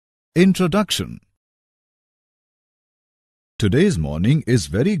Introduction. Today's morning is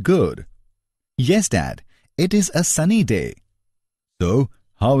very good. Yes, Dad. It is a sunny day. So,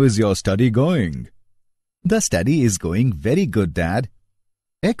 how is your study going? The study is going very good, Dad.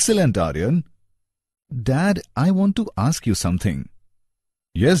 Excellent, Aryan. Dad, I want to ask you something.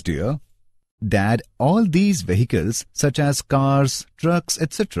 Yes, dear. Dad, all these vehicles such as cars, trucks,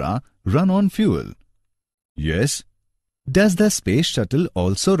 etc. run on fuel. Yes. Does the space shuttle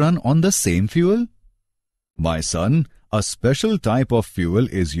also run on the same fuel? My son, a special type of fuel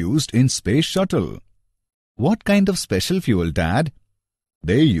is used in space shuttle. What kind of special fuel, Dad?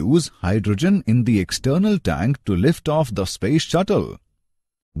 They use hydrogen in the external tank to lift off the space shuttle.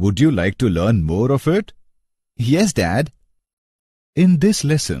 Would you like to learn more of it? Yes, Dad. In this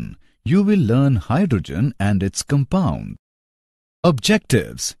lesson, you will learn hydrogen and its compound.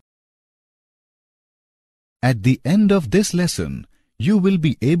 Objectives. At the end of this lesson, you will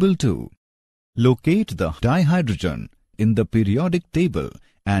be able to locate the dihydrogen in the periodic table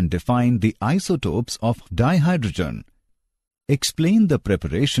and define the isotopes of dihydrogen. Explain the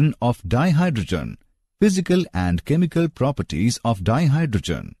preparation of dihydrogen, physical and chemical properties of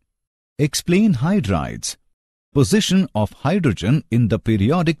dihydrogen. Explain hydrides, position of hydrogen in the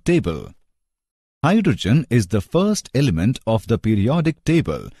periodic table. Hydrogen is the first element of the periodic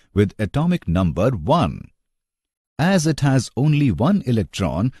table with atomic number 1. As it has only one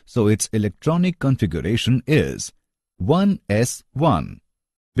electron, so its electronic configuration is 1s1.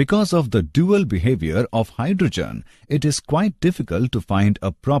 Because of the dual behavior of hydrogen, it is quite difficult to find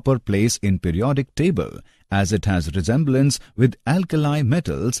a proper place in periodic table as it has resemblance with alkali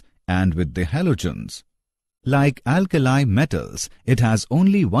metals and with the halogens. Like alkali metals, it has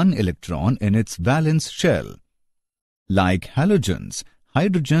only one electron in its valence shell. Like halogens,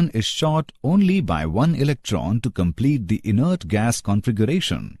 hydrogen is short only by one electron to complete the inert gas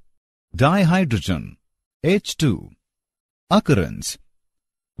configuration. Dihydrogen, H2. Occurrence.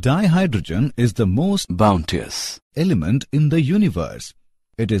 Dihydrogen is the most bounteous element in the universe.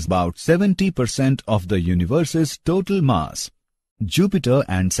 It is about 70% of the universe's total mass. Jupiter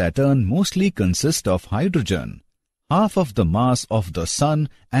and Saturn mostly consist of hydrogen. Half of the mass of the Sun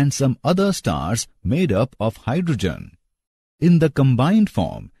and some other stars made up of hydrogen. In the combined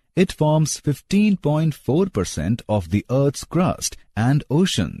form, it forms 15.4% of the Earth's crust and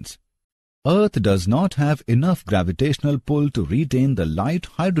oceans. Earth does not have enough gravitational pull to retain the light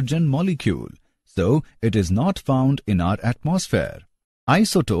hydrogen molecule, so it is not found in our atmosphere.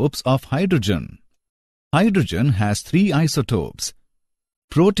 Isotopes of hydrogen. Hydrogen has 3 isotopes.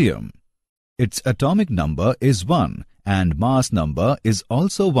 Protium. Its atomic number is 1 and mass number is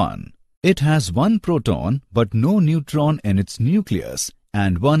also 1. It has 1 proton but no neutron in its nucleus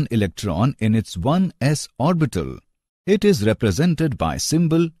and 1 electron in its 1s orbital. It is represented by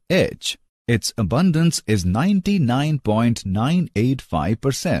symbol H. Its abundance is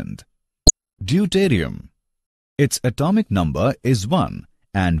 99.985%. Deuterium. Its atomic number is 1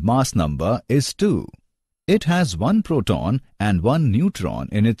 and mass number is 2. It has 1 proton and 1 neutron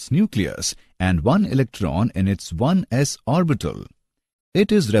in its nucleus and 1 electron in its 1s orbital. It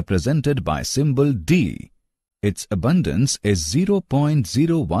is represented by symbol D. Its abundance is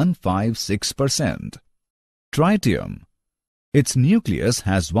 0.0156%. Tritium. Its nucleus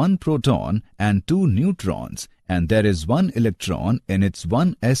has 1 proton and 2 neutrons and there is 1 electron in its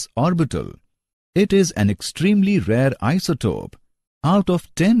 1s orbital. It is an extremely rare isotope. Out of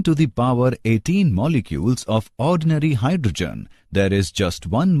 10 to the power 18 molecules of ordinary hydrogen, there is just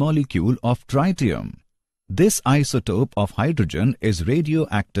 1 molecule of tritium. This isotope of hydrogen is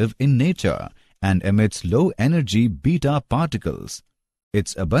radioactive in nature and emits low-energy beta particles.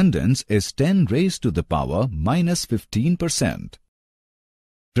 Its abundance is 10 raised to the power minus 15%.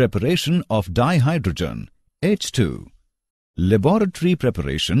 Preparation of dihydrogen, H2. Laboratory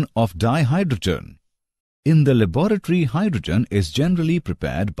preparation of dihydrogen. In the laboratory, hydrogen is generally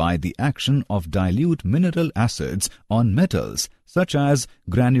prepared by the action of dilute mineral acids on metals such as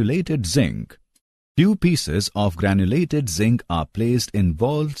granulated zinc. Few pieces of granulated zinc are placed in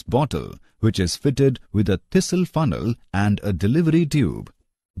Wald's bottle, which is fitted with a thistle funnel and a delivery tube.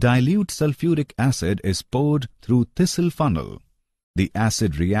 Dilute sulfuric acid is poured through thistle funnel. The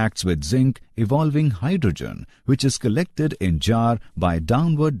acid reacts with zinc, evolving hydrogen, which is collected in jar by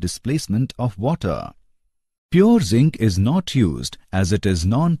downward displacement of water. Pure zinc is not used as it is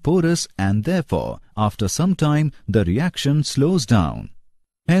non-porous and therefore, after some time, the reaction slows down.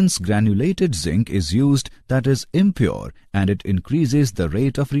 Hence, granulated zinc is used that is impure and it increases the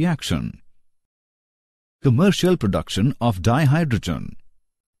rate of reaction. Commercial production of dihydrogen.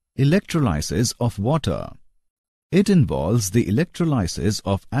 Electrolysis of water. It involves the electrolysis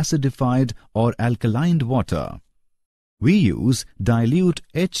of acidified or alkaline water. We use dilute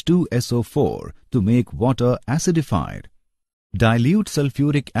H2SO4 to make water acidified. Dilute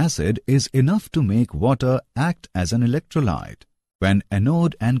sulfuric acid is enough to make water act as an electrolyte. When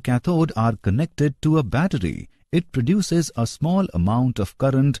anode and cathode are connected to a battery, it produces a small amount of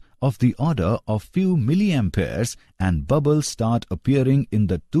current of the order of few milliamperes and bubbles start appearing in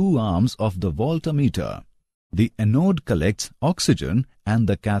the two arms of the voltmeter. The anode collects oxygen and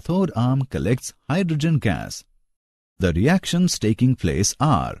the cathode arm collects hydrogen gas. The reactions taking place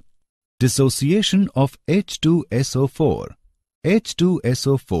are dissociation of H2SO4.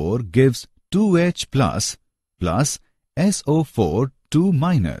 H2SO4 gives 2H plus SO4 2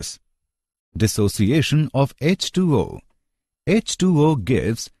 minus. Dissociation of H2O. H2O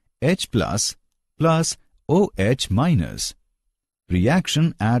gives H plus OH minus.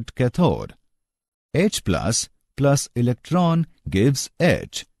 Reaction at cathode. H plus electron gives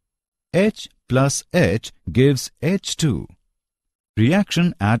H. H plus H gives H2.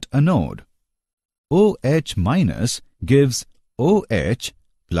 Reaction at anode. OH minus gives OH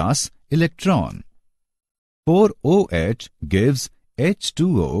plus electron. 4OH gives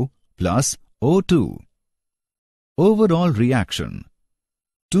H2O plus O2. Overall reaction.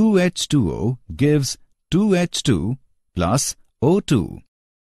 2H2O gives 2H2 plus O2.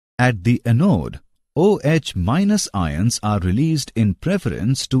 At the anode, OH minus ions are released in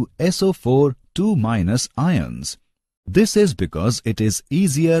preference to SO4 2 minus ions. This is because it is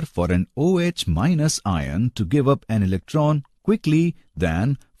easier for an OH minus ion to give up an electron quickly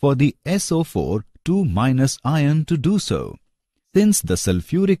than for the SO4 2 minus ion to do so. Since the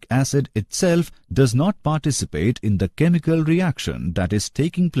sulfuric acid itself does not participate in the chemical reaction that is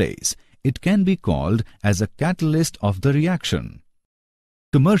taking place, it can be called as a catalyst of the reaction.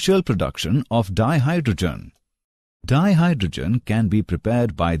 Commercial production of dihydrogen. Dihydrogen can be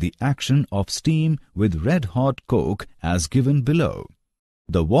prepared by the action of steam with red-hot coke as given below.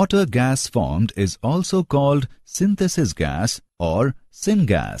 The water gas formed is also called synthesis gas or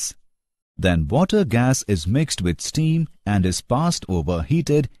syngas. Then water gas is mixed with steam and is passed over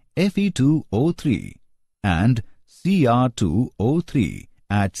heated Fe2O3 and Cr2O3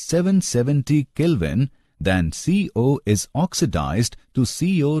 at 770 Kelvin. Then CO is oxidized to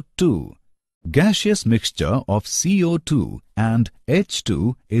CO2. Gaseous mixture of CO2 and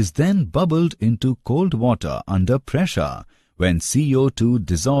H2 is then bubbled into cold water under pressure when CO2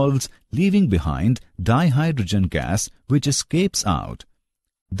 dissolves, leaving behind dihydrogen gas which escapes out.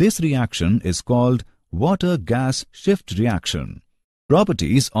 This reaction is called water-gas shift reaction.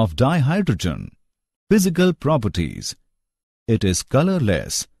 Properties of dihydrogen. Physical properties. It is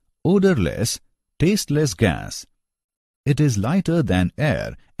colorless, odorless, tasteless gas. It is lighter than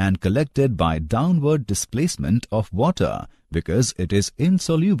air and collected by downward displacement of water because it is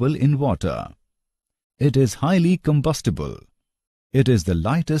insoluble in water. It is highly combustible. It is the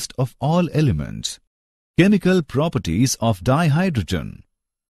lightest of all elements. Chemical properties of dihydrogen.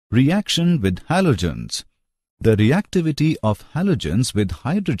 Reaction with halogens. The reactivity of halogens with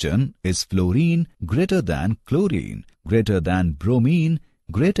hydrogen is fluorine greater than chlorine, greater than bromine,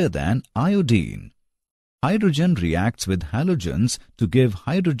 greater than iodine. Hydrogen reacts with halogens to give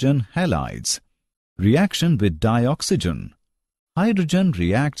hydrogen halides. Reaction with dioxygen. Hydrogen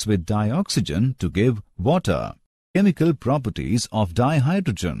reacts with dioxygen to give water. Chemical properties of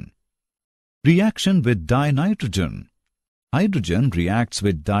dihydrogen. Reaction with dinitrogen. Hydrogen reacts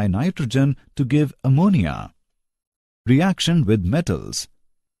with dinitrogen to give ammonia. Reaction with metals.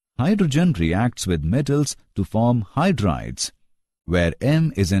 Hydrogen reacts with metals to form hydrides, where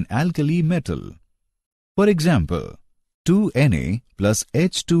M is an alkali metal. For example, 2Na plus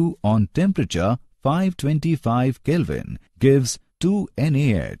H2 on temperature 525 Kelvin gives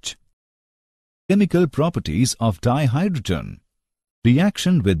 2NaH. Chemical properties of dihydrogen.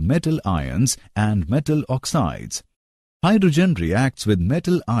 Reaction with metal ions and metal oxides. Hydrogen reacts with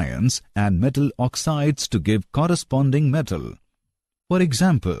metal ions and metal oxides to give corresponding metal. For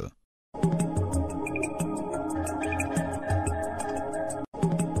example,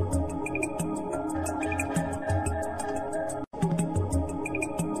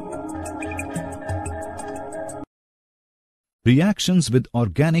 reactions with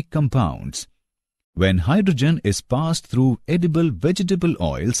organic compounds. When hydrogen is passed through edible vegetable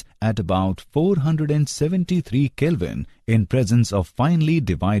oils at about 473 Kelvin in presence of finely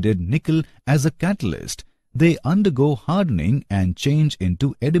divided nickel as a catalyst, they undergo hardening and change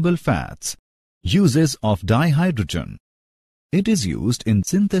into edible fats. Uses of dihydrogen. It is used in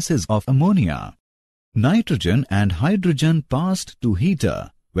synthesis of ammonia. Nitrogen and hydrogen passed to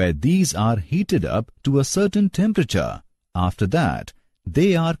heater where these are heated up to a certain temperature. After that,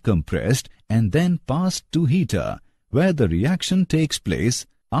 they are compressed and then passed to heater, where the reaction takes place.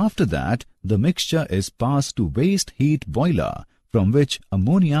 After that, the mixture is passed to waste heat boiler, from which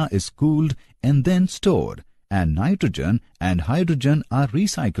ammonia is cooled and then stored, and nitrogen and hydrogen are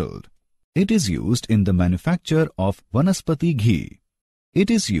recycled. It is used in the manufacture of vanaspati ghee.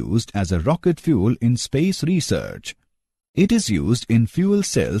 It is used as a rocket fuel in space research. It is used in fuel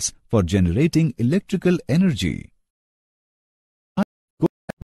cells for generating electrical energy.